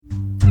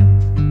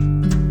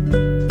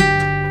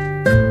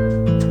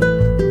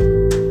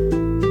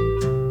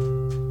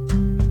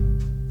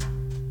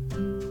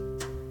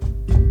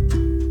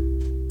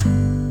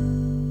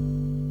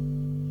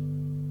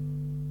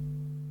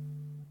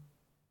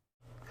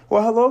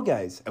Well, hello,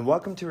 guys, and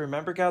welcome to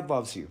Remember God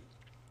Loves You,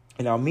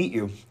 and I'll meet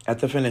you at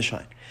the finish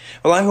line.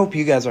 Well, I hope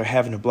you guys are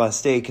having a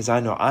blessed day, because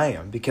I know I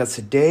am, because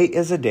today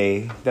is a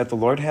day that the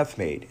Lord hath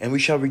made, and we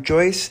shall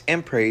rejoice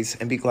and praise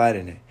and be glad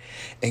in it.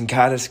 And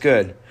God is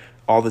good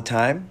all the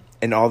time,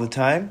 and all the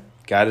time,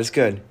 God is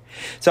good.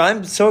 So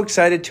I'm so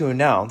excited to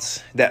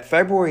announce that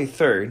February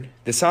 3rd,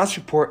 the Sauce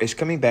Report is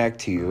coming back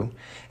to you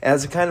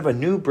as a kind of a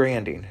new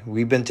branding.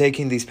 We've been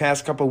taking these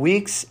past couple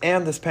weeks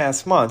and this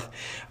past month,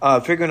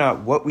 figuring out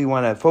what we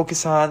want to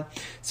focus on.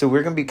 So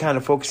we're going to be kind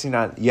of focusing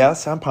on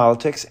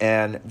politics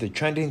and the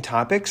trending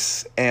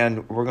topics.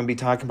 And we're going to be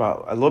talking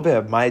about a little bit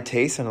of my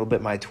taste and a little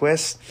bit my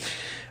twist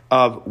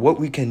of what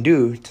we can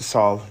do to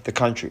solve the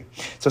country.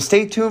 So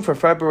stay tuned for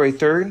February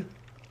 3rd,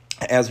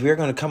 as we're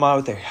going to come out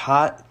with a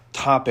hot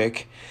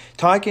topic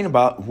talking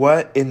about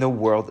what in the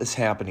world is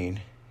happening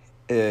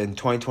in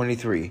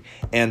 2023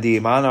 and the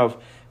amount of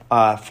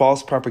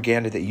false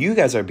propaganda that you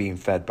guys are being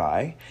fed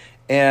by,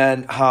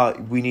 and how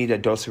we need a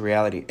dose of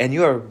reality. And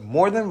you are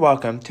more than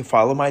welcome to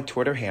follow my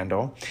Twitter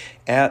handle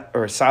at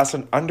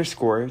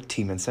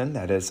Sasson_Tiemanson.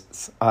 That is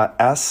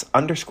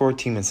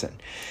S_Tiemanson.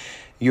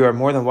 You are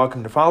more than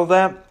welcome to follow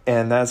that,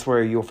 and that's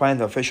where you'll find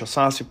the official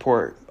Sauce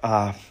Report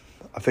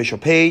official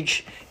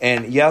page.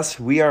 And yes,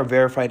 we are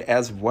verified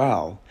as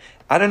well.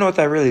 I don't know what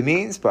that really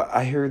means, but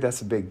I hear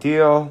that's a big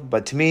deal.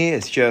 But to me,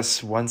 it's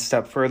just one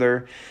step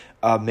further,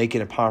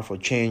 making a powerful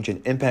change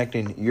and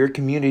impacting your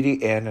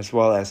community, and as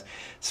well as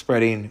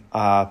spreading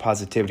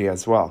positivity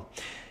as well.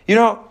 You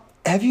know,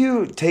 have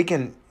you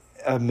taken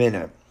a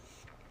minute?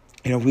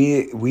 You know,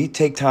 we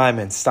take time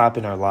and stop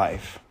in our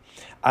life.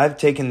 I've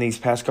taken these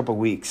past couple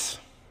weeks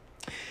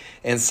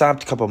and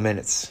stopped a couple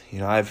minutes. You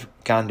know, I've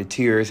gone to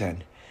tears,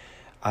 and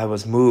I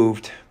was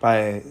moved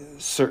by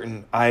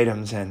certain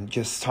items, and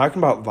just talking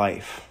about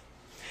life,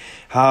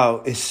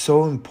 how it's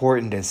so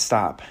important to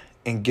stop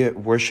and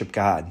worship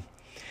God.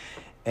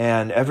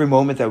 And every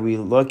moment that we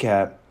look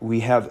at,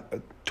 we have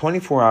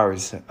 24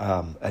 hours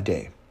a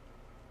day.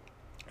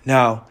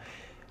 Now,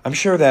 I'm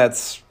sure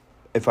that's,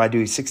 if I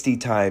do 60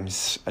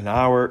 times an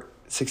hour,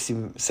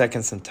 60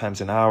 seconds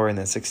times an hour, and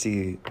then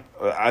 60,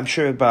 I'm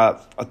sure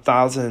about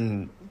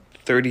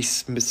 1,030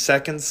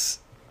 seconds,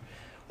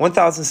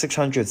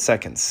 1,600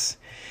 seconds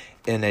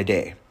in a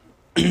day.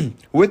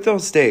 With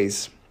those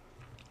days,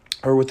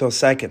 or with those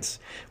seconds,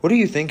 what do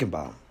you think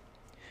about?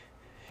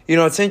 You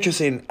know, it's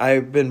interesting.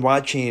 I've been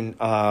watching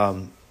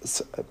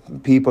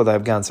people that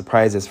have gotten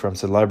surprises from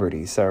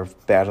celebrities that are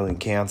battling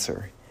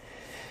cancer.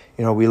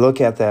 You know, we look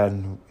at that,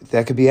 and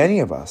that could be any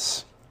of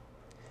us.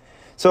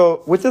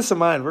 So with this in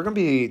mind, we're going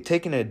to be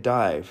taking a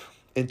dive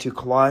into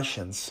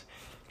Colossians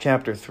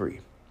chapter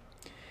 3.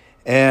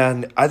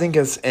 And I think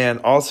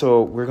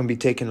also we're going to be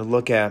taking a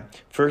look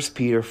at 1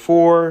 Peter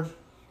 4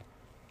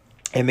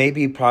 and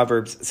maybe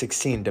Proverbs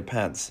 16,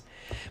 depends.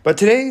 But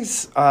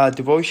today's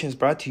devotion is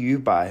brought to you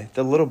by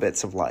The Little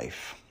Bits of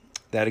Life.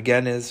 That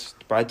again is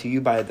brought to you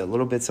by The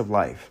Little Bits of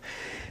Life.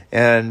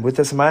 And with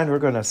this in mind, we're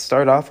going to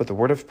start off with a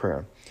word of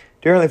prayer.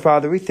 Dear Heavenly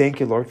Father, we thank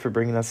you, Lord, for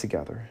bringing us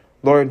together.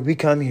 Lord, we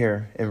come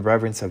here in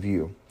reverence of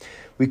you.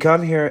 We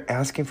come here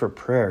asking for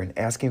prayer and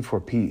asking for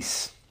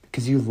peace,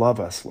 because you love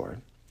us, Lord.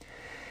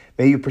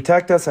 May you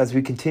protect us as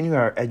we continue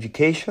our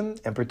education,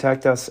 and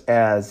protect us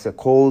as the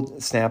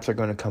cold snaps are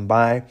going to come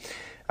by.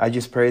 I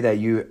just pray that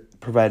you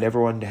provide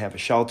everyone to have a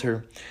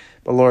shelter.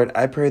 But Lord,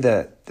 I pray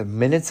that the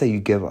minutes that you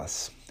give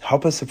us,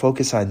 help us to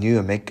focus on you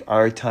and make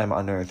our time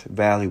on earth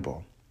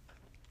valuable.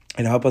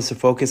 And help us to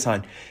focus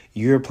on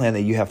your plan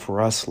that you have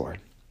for us, Lord.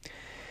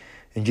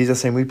 In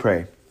Jesus' name we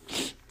pray.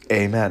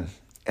 Amen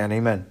and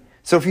amen.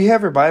 So if you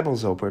have your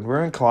Bibles open,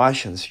 we're in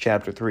Colossians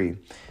chapter 3.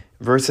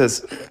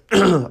 Verses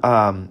 1,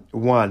 and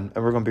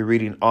we're going to be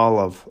reading all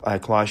of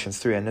Colossians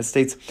 3. And it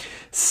states,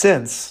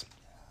 "Since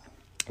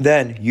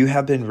then you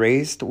have been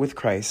raised with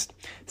Christ,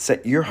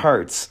 set your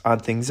hearts on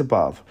things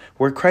above,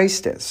 where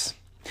Christ is,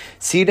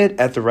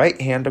 seated at the right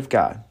hand of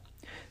God.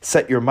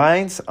 Set your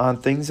minds on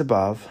things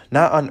above,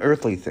 not on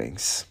earthly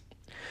things.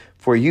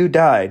 For you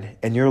died,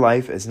 and your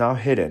life is now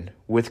hidden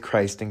with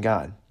Christ in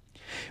God.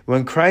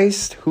 When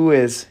Christ, who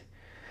is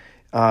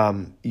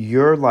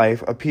your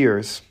life,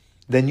 appears,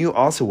 then you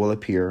also will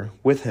appear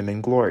with him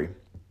in glory.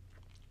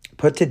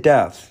 Put to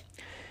death,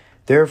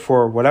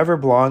 therefore, whatever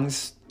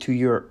belongs to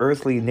your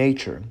earthly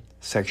nature,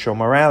 sexual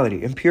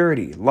morality,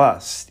 impurity,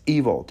 lust,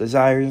 evil,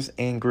 desires,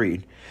 and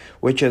greed,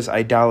 which is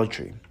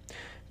idolatry.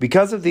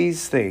 Because of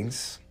these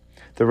things,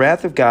 the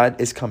wrath of God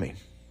is coming.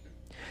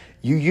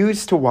 You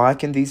used to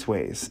walk in these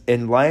ways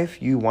in life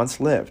you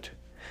once lived,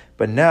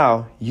 but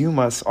now you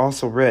must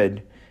also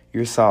rid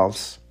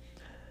yourselves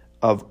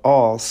of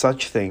all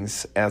such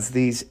things as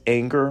these: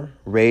 anger,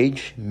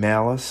 rage,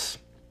 malice,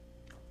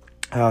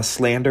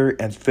 slander,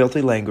 and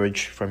filthy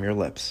language from your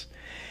lips.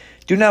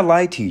 Do not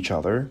lie to each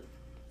other,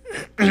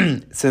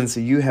 since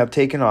you have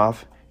taken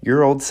off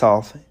your old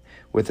self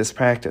with its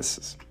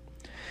practices,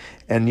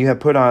 and you have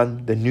put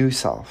on the new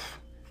self,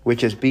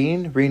 which is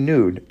being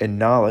renewed in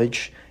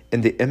knowledge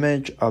in the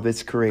image of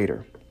its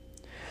creator.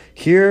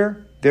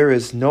 Here there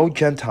is no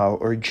Gentile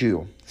or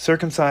Jew,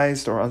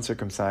 circumcised or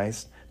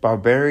uncircumcised,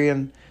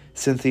 barbarian,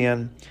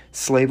 Scythian,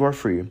 slave or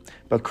free,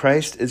 but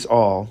Christ is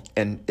all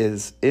and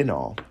is in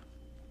all.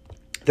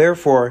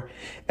 Therefore,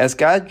 as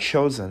God's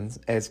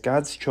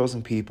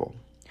chosen people,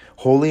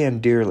 holy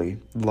and dearly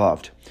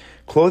loved,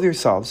 clothe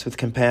yourselves with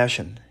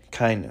compassion,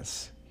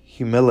 kindness,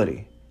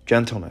 humility,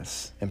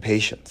 gentleness, and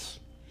patience.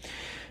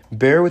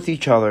 Bear with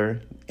each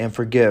other and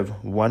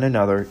forgive one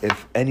another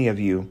if any of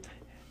you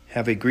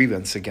have a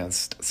grievance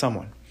against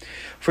someone.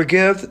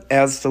 Forgive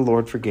as the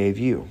Lord forgave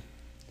you.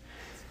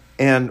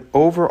 And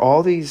over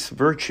all these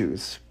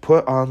virtues,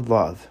 put on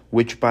love,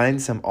 which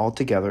binds them all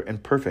together in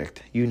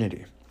perfect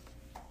unity.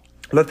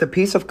 Let the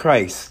peace of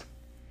Christ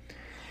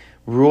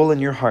rule in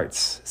your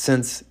hearts,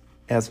 since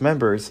as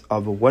members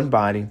of one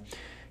body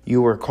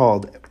you were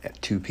called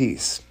to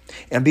peace.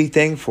 And be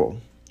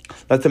thankful.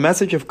 Let the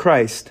message of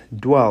Christ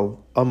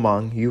dwell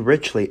among you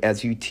richly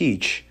as you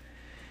teach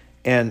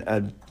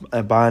and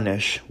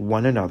admonish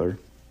one another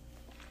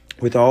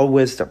with all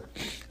wisdom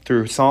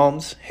through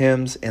psalms,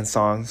 hymns, and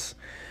songs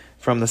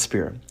from the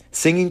Spirit,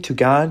 singing to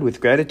God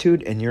with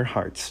gratitude in your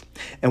hearts.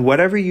 And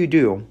whatever you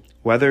do,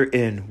 whether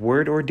in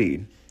word or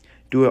deed,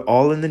 do it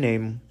all in the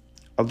name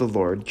of the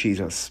Lord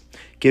Jesus,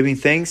 giving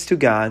thanks to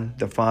God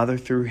the Father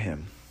through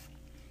him.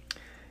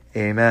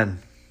 Amen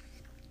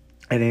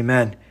and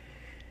amen.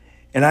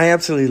 And I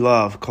absolutely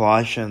love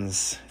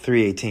Colossians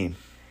 3:18.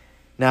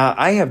 Now,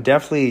 I have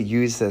definitely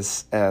used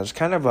this as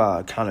kind of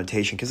a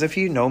connotation, because if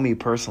you know me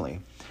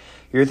personally,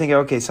 you're thinking,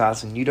 okay,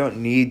 Sasan, you don't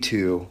need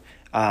to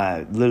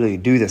literally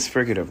do this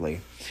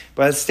figuratively.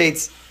 But it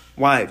states,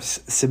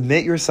 wives,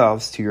 submit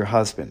yourselves to your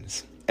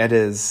husbands,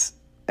 as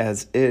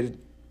it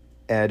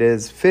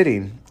is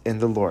fitting in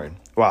the Lord.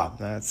 Wow,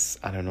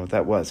 I don't know what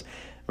that was.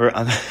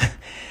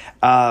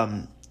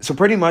 So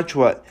pretty much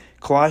what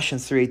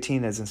Colossians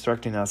 3:18 is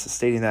instructing us is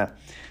stating that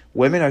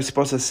women are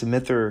supposed to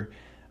submit their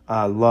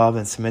love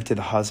and submit to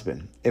the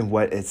husband in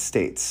what it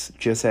states,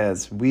 just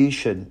as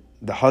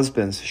the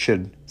husbands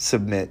should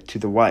submit to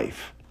the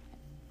wife.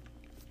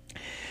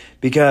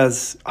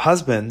 Because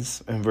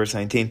husbands, in verse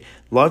 19,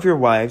 love your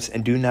wives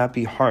and do not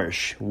be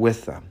harsh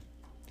with them.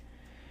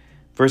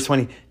 Verse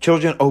 20,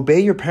 children, obey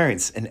your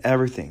parents in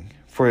everything,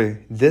 for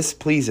this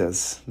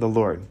pleases the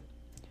Lord.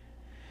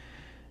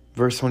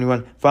 Verse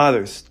 21,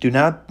 fathers, do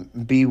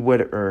not be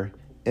bitter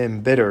and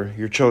embitter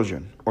your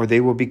children, or they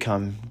will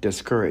become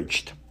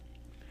discouraged.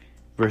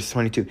 Verse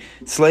 22,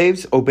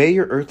 slaves, obey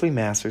your earthly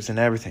masters in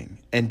everything,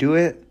 and do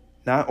it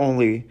not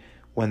only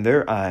when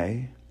their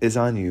eye is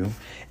on you,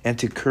 and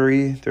to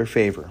curry their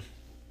favor,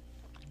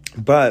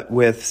 but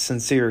with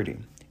sincerity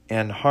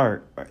of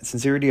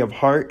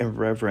heart and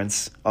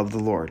reverence of the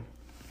Lord.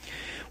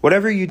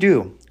 Whatever you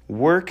do,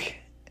 work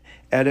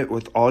at it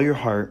with all your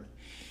heart,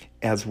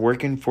 as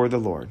working for the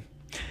Lord,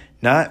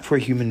 not for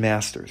human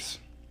masters,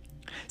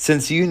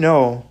 since you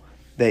know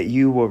that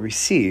you will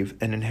receive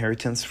an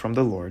inheritance from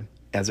the Lord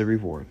as a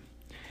reward.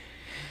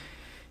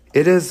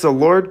 It is the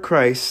Lord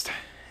Christ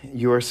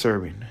you are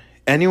serving.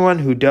 Anyone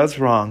who does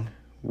wrong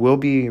will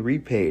be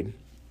repaid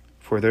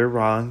for their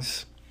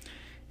wrongs,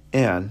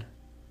 and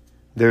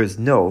there is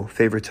no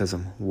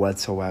favoritism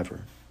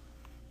whatsoever.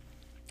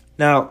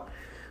 Now,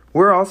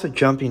 we're also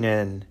jumping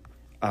in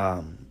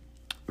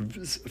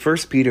 1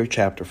 Peter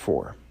chapter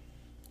 4.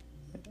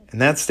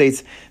 And that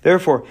states,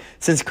 therefore,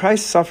 since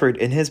Christ suffered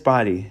in his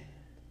body,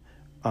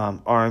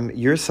 arm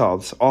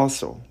yourselves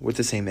also with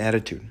the same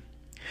attitude.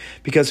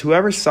 Because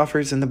whoever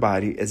suffers in the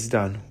body is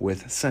done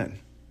with sin.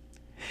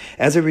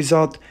 As a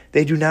result,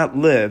 they do not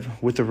live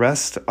with the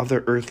rest of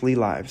their earthly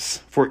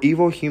lives for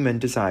evil human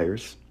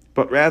desires,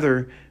 but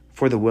rather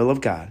for the will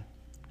of God.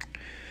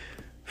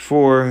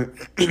 For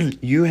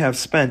you have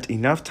spent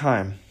enough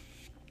time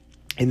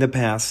in the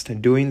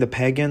past doing the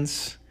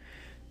pagans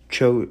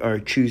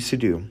choose to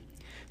do,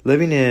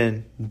 living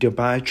in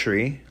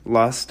debauchery,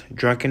 lust,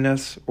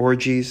 drunkenness,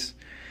 orgies,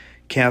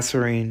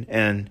 carousing,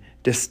 and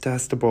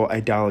detestable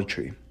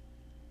idolatry.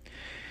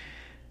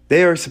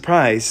 They are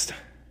surprised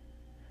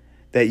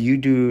that you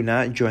do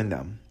not join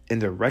them in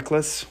their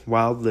reckless,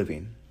 wild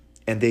living,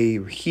 and they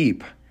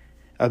heap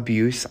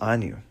abuse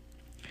on you.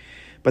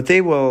 But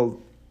they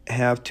will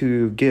have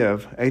to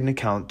give an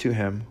account to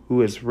him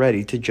who is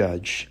ready to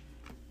judge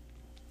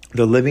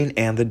the living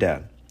and the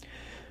dead.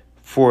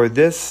 For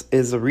this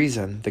is the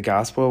reason the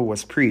gospel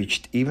was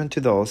preached even to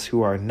those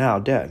who are now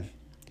dead,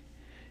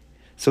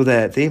 so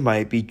that they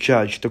might be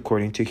judged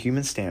according to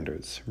human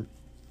standards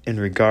in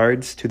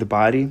regards to the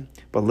body,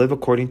 but live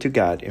according to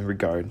God in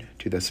regard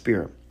to the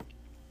Spirit.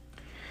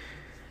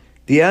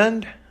 The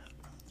end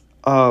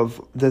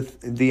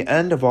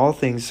of all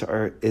things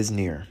is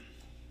near.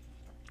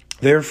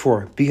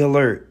 Therefore, be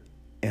alert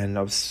and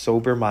of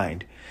sober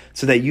mind,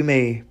 so that you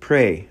may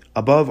pray.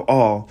 Above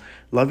all,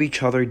 love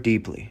each other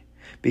deeply,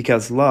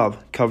 because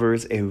love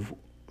covers a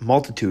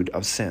multitude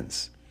of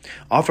sins.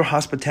 Offer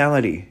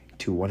hospitality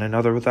to one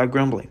another without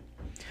grumbling.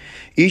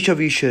 Each of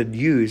you should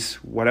use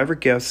whatever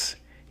gifts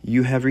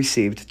you have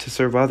received to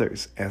serve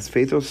others as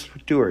faithful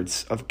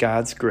stewards of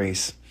God's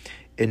grace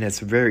in its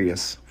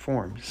various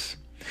forms.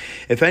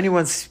 If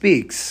anyone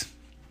speaks,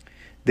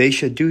 they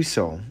should do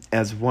so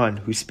as one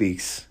who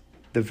speaks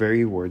the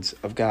very words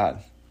of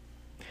God.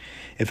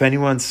 If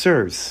anyone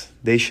serves,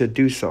 they should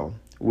do so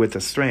with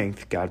the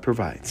strength God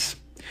provides,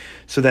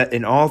 so that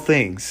in all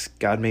things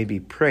God may be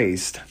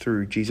praised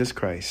through Jesus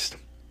Christ.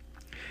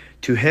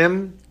 To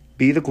him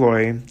be the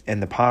glory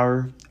and the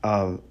power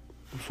of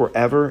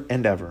forever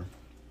and ever.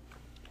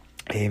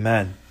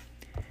 Amen.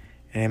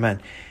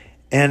 Amen.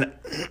 And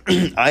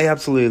I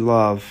absolutely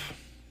love,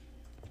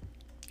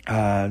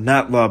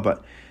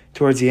 but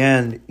towards the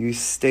end, you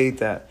state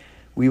that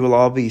we will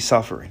all be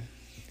suffering.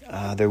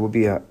 There will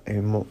be a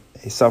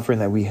suffering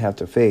that we have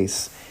to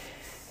face.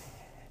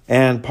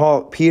 And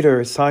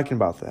Peter is talking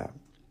about that,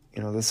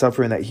 the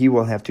suffering that he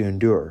will have to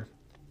endure.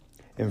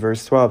 In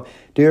verse 12,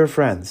 dear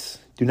friends,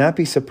 do not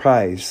be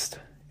surprised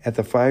at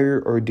the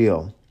fire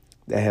ordeal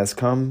that has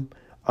come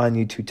on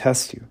you to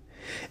test you,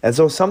 as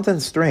though something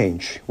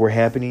strange were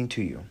happening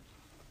to you.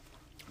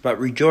 But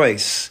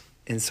rejoice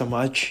in so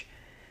much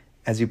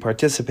as you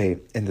participate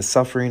in the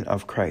suffering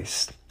of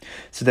Christ,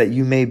 so that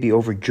you may be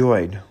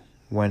overjoyed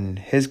when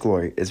his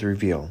glory is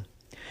revealed.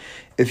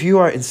 If you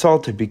are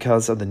insulted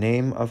because of the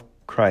name of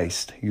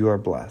Christ, you are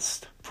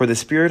blessed, for the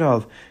Spirit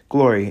of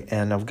glory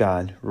and of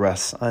God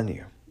rests on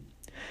you.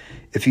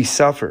 If you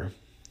suffer,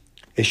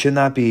 it should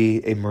not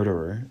be a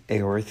murderer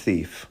or a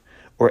thief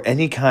or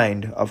any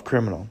kind of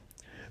criminal,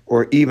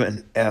 or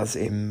even as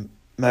a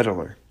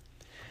meddler.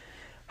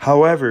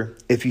 However,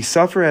 if you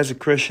suffer as a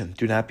Christian,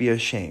 do not be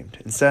ashamed.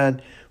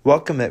 Instead,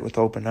 welcome it with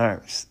open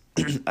arms.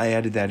 I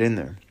added that in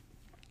there.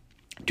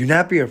 Do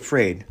not be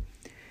afraid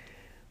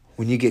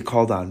when you get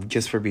called on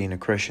just for being a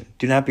Christian.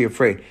 Do not be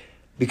afraid,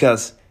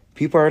 because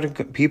people are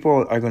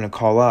going to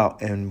call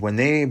out, and when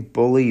they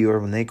bully you or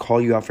when they call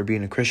you out for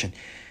being a Christian,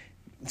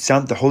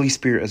 the Holy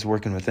Spirit is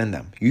working within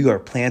them. You are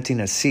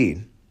planting a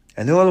seed,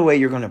 and the only way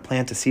you're going to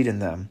plant a seed in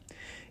them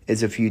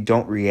is if you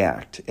don't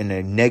react in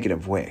a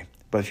negative way,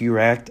 but if you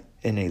react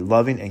in a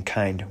loving and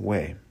kind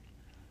way.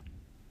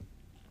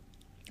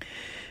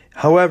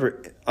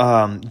 However,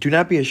 do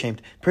not be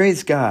ashamed.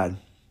 Praise God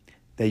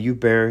that you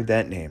bear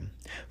that name,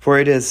 for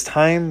it is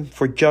time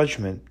for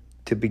judgment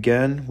to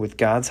begin with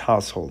God's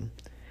household.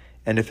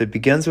 And if it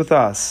begins with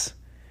us,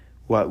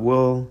 what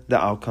will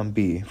the outcome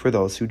be for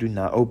those who do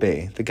not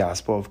obey the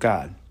gospel of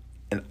God?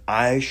 And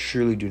I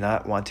surely do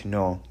not want to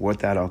know what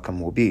that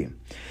outcome will be.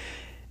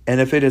 And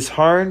if it is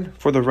hard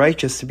for the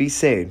righteous to be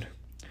saved,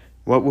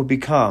 what will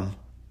become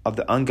of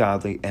the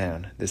ungodly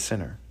and the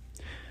sinner?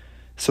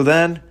 So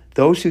then,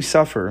 those who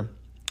suffer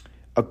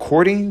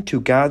according to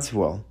God's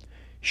will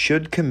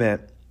should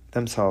commit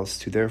themselves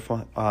to their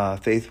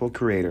faithful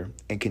Creator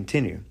and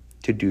continue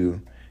to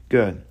do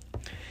good.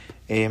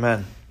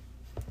 Amen.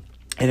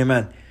 And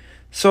amen.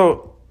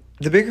 So,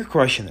 the bigger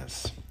question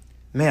is,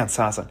 man,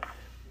 Sasan,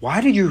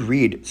 why did you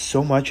read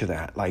so much of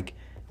that? Like,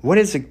 what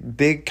is the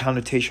big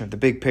connotation of the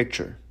big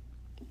picture?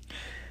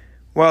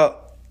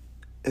 Well,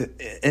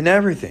 in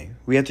everything,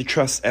 we have to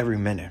trust every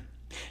minute.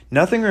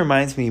 Nothing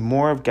reminds me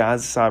more of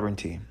God's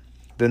sovereignty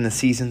than the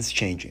seasons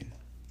changing.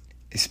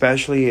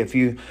 Especially if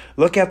you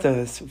look at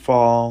the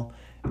fall,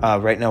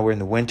 right now we're in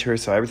the winter,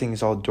 so everything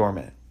is all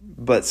dormant.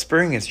 But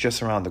spring is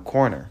just around the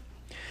corner.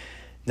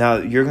 Now,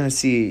 you're going to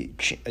see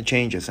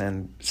changes,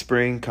 and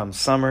spring comes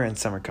summer, and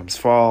summer comes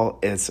fall.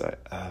 It's a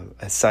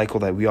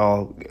cycle that we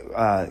all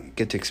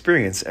get to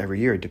experience every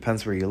year. It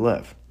depends where you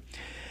live.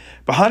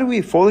 But how do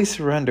we fully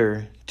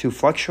surrender to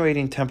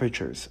fluctuating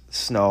temperatures,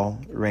 snow,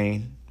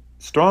 rain,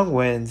 strong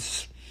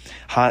winds,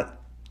 hot,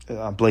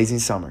 blazing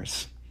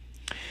summers?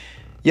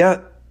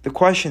 Yet, the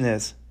question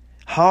is,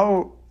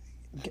 how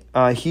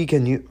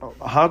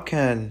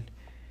can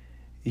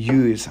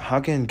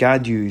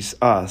God use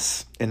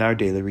us in our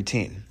daily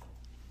routine?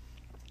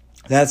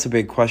 That's a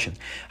big question.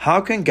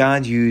 How can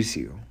God use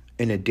you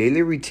in a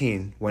daily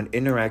routine when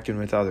interacting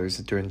with others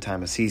during the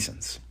time of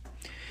seasons?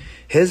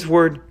 His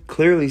word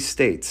clearly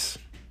states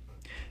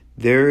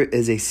there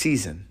is a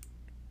season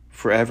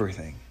for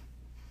everything.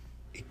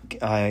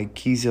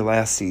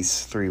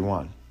 Ecclesiastes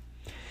 3:1.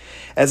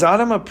 As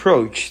autumn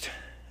approached,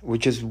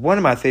 which is one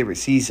of my favorite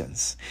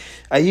seasons,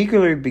 I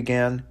eagerly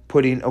began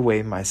putting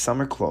away my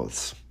summer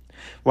clothes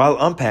while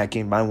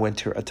unpacking my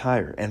winter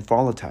attire and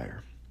fall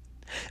attire.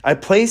 I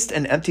placed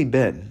an empty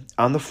bin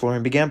on the floor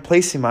and began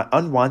placing my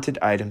unwanted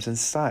items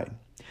inside.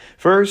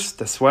 First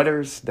the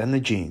sweaters, then the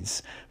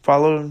jeans,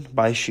 followed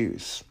by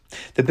shoes.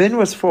 The bin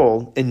was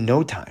full in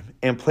no time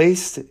and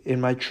placed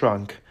in my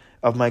trunk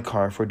of my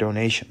car for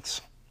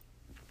donations.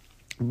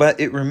 But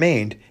it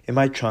remained in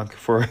my trunk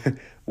for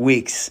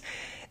weeks.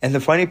 And the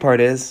funny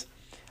part is,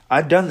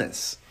 I've done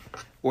this,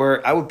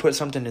 where I would put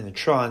something in the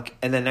trunk,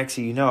 and then next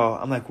thing you know,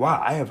 I'm like,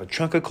 wow, I have a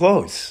trunk of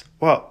clothes.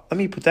 Well, let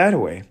me put that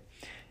away.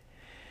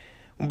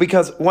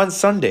 Because one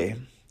Sunday,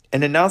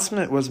 an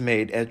announcement was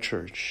made at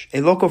church.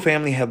 A local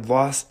family had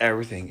lost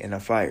everything in a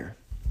fire.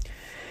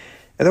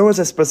 And there was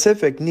a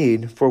specific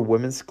need for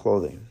women's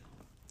clothing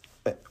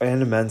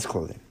and men's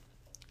clothing,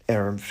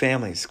 or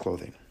family's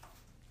clothing.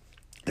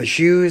 The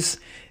shoes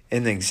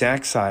in the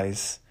exact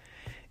size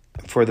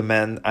for the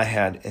men I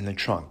had in the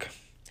trunk.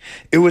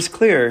 It was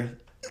clear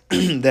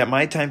that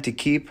my time to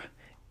keep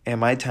and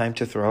my time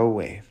to throw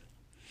away.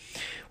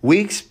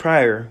 Weeks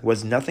prior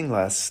was nothing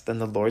less than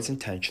the Lord's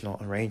intentional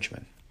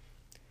arrangement.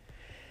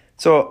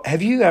 So,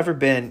 have you ever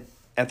been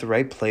at the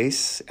right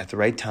place at the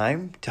right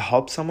time to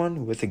help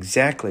someone with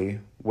exactly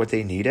what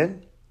they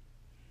needed?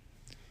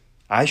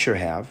 I sure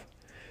have.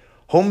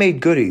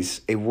 Homemade goodies,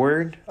 a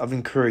word of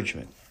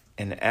encouragement,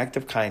 an act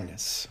of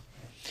kindness.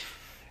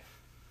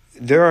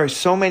 There are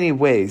so many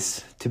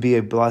ways to be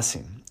a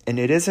blessing, and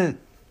it isn't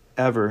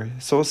ever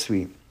so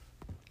sweet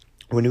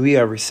when we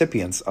are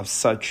recipients of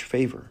such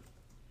favor.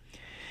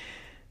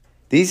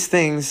 These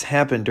things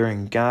happen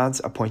during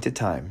God's appointed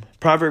time.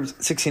 Proverbs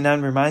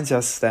 69 reminds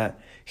us that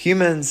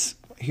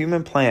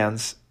human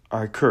plans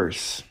are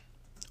course,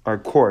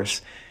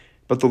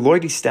 but the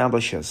Lord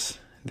establishes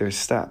their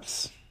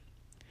steps.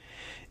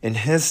 And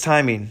His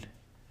timing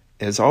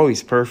is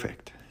always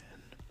perfect.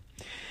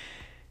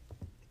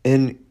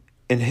 In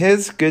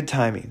His good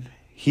timing,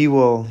 He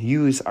will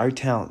use our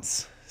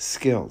talents,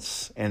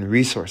 skills, and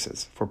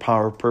resources for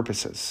power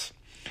purposes.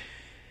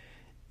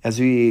 As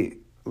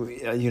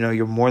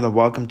you're more than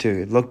welcome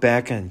to look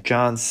back in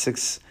John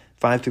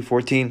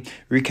 6:5-14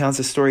 recounts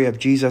the story of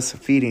Jesus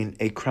feeding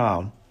a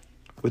crowd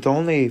with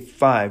only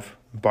 5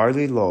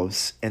 barley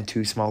loaves and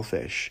 2 small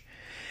fish.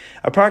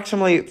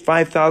 Approximately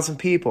 5,000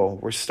 people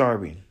were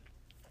starving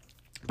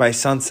by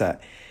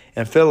sunset,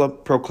 and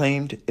Philip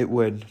proclaimed it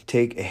would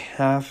take a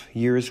half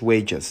year's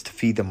wages to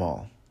feed them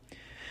all.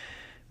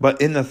 But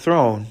in the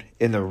throne,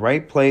 in the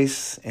right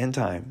place and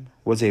time,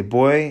 was a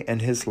boy and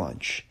his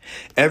lunch.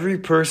 Every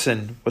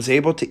person was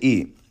able to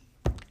eat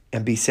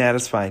and be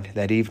satisfied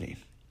that evening.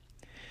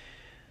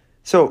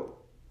 So,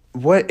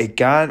 what a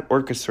God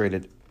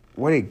orchestrated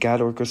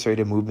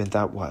movement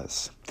that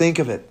was. Think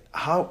of it.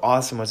 How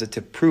awesome was it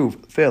to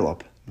prove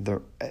Philip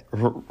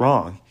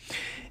wrong?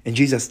 And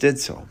Jesus did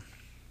so.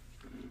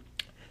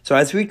 So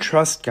as we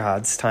trust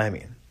God's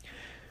timing,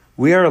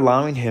 we are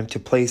allowing Him to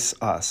place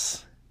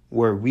us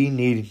where we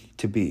need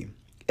to be,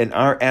 and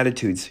our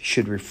attitudes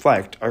should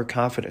reflect our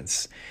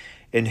confidence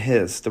in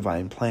His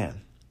divine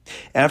plan.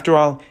 After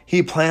all,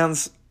 He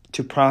plans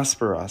to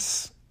prosper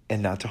us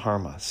and not to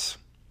harm us.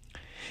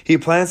 He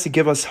plans to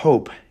give us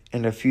hope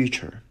and a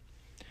future.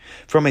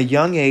 From a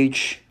young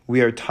age,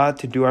 we are taught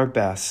to do our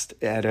best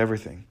at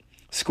everything: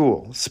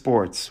 school,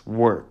 sports,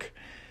 work,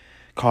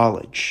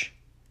 college,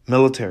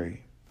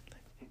 military,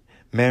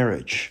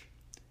 marriage,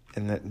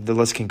 and the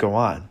list can go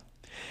on.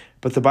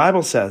 But the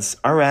Bible says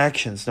our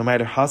actions, no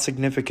matter how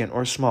significant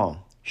or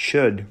small,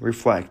 should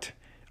reflect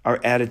our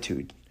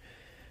attitude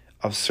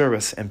of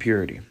service and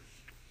purity.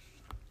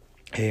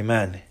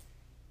 Amen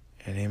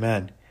and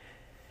amen.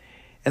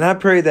 And I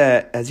pray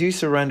that as you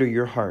surrender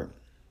your heart,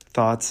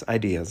 thoughts,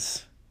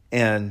 ideas,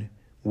 and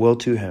will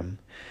to Him,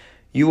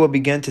 you will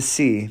begin to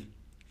see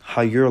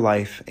how your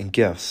life and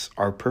gifts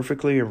are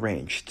perfectly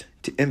arranged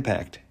to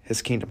impact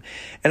His kingdom.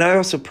 And I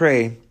also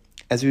pray,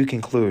 as we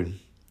conclude,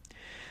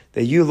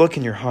 that you look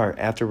in your heart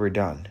after we're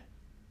done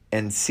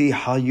and see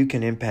how you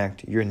can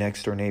impact your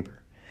next door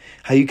neighbor,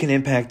 how you can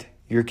impact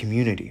your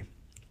community,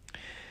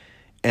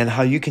 and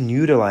how you can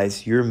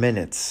utilize your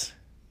minutes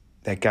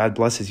that God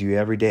blesses you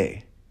every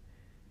day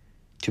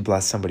to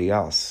bless somebody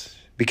else.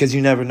 Because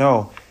you never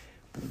know,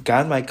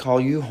 God might call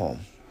you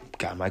home.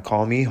 God might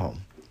call me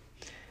home.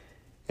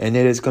 And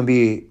it is going to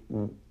be,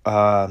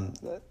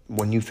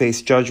 when you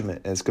face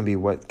judgment, it's going to be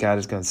what God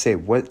is going to say.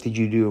 What did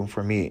you do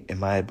for me in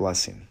my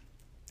blessing?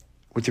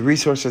 With the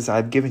resources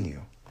I've given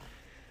you,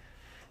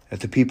 with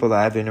the people that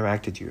I have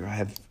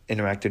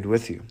interacted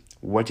with you.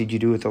 What did you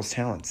do with those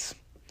talents?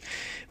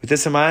 With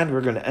this in mind, we're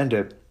going to end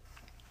it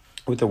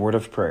with a word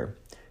of prayer.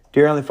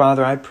 Dear Heavenly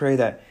Father, I pray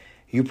that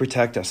you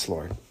protect us,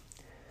 Lord.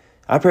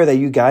 I pray that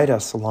you guide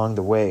us along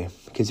the way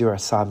because you are a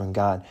sovereign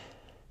God.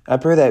 I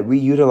pray that we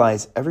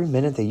utilize every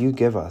minute that you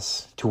give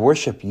us to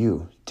worship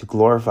you, to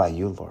glorify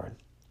you, Lord.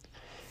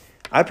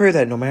 I pray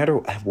that no matter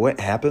what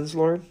happens,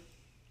 Lord,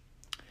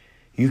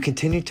 you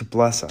continue to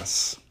bless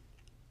us.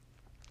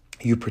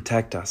 You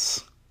protect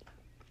us.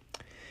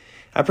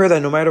 I pray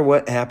that no matter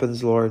what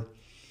happens, Lord,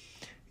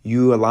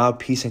 you allow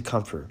peace and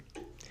comfort.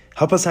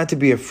 Help us not to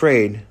be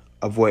afraid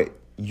of what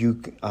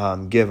you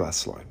give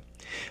us, Lord.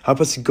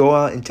 Help us to go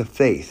out into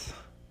faith.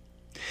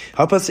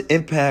 Help us to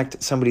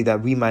impact somebody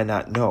that we might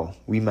not know,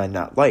 we might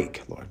not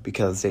like, Lord,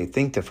 because they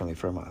think differently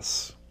from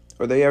us,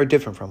 or they are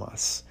different from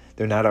us.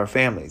 They're not our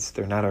families.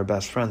 They're not our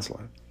best friends,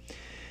 Lord.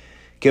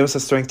 Give us the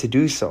strength to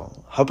do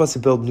so. Help us to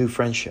build new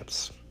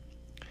friendships.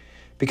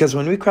 Because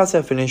when we cross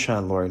that finish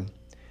line, Lord,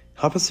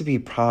 help us to be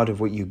proud of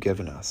what you've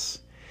given us.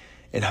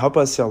 And help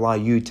us to allow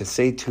you to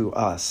say to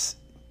us,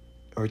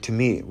 or to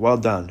me, well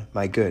done,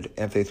 my good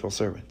and faithful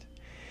servant.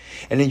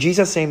 And in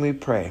Jesus' name we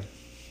pray.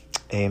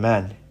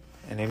 Amen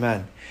and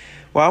amen.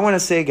 Well, I want to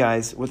say,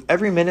 guys, with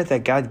every minute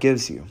that God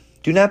gives you,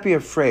 do not be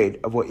afraid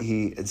of what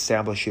He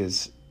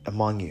establishes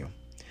among you.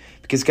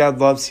 Because God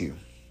loves you.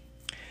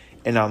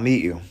 And I'll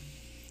meet you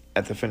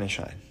at the finish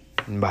line.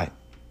 Bye.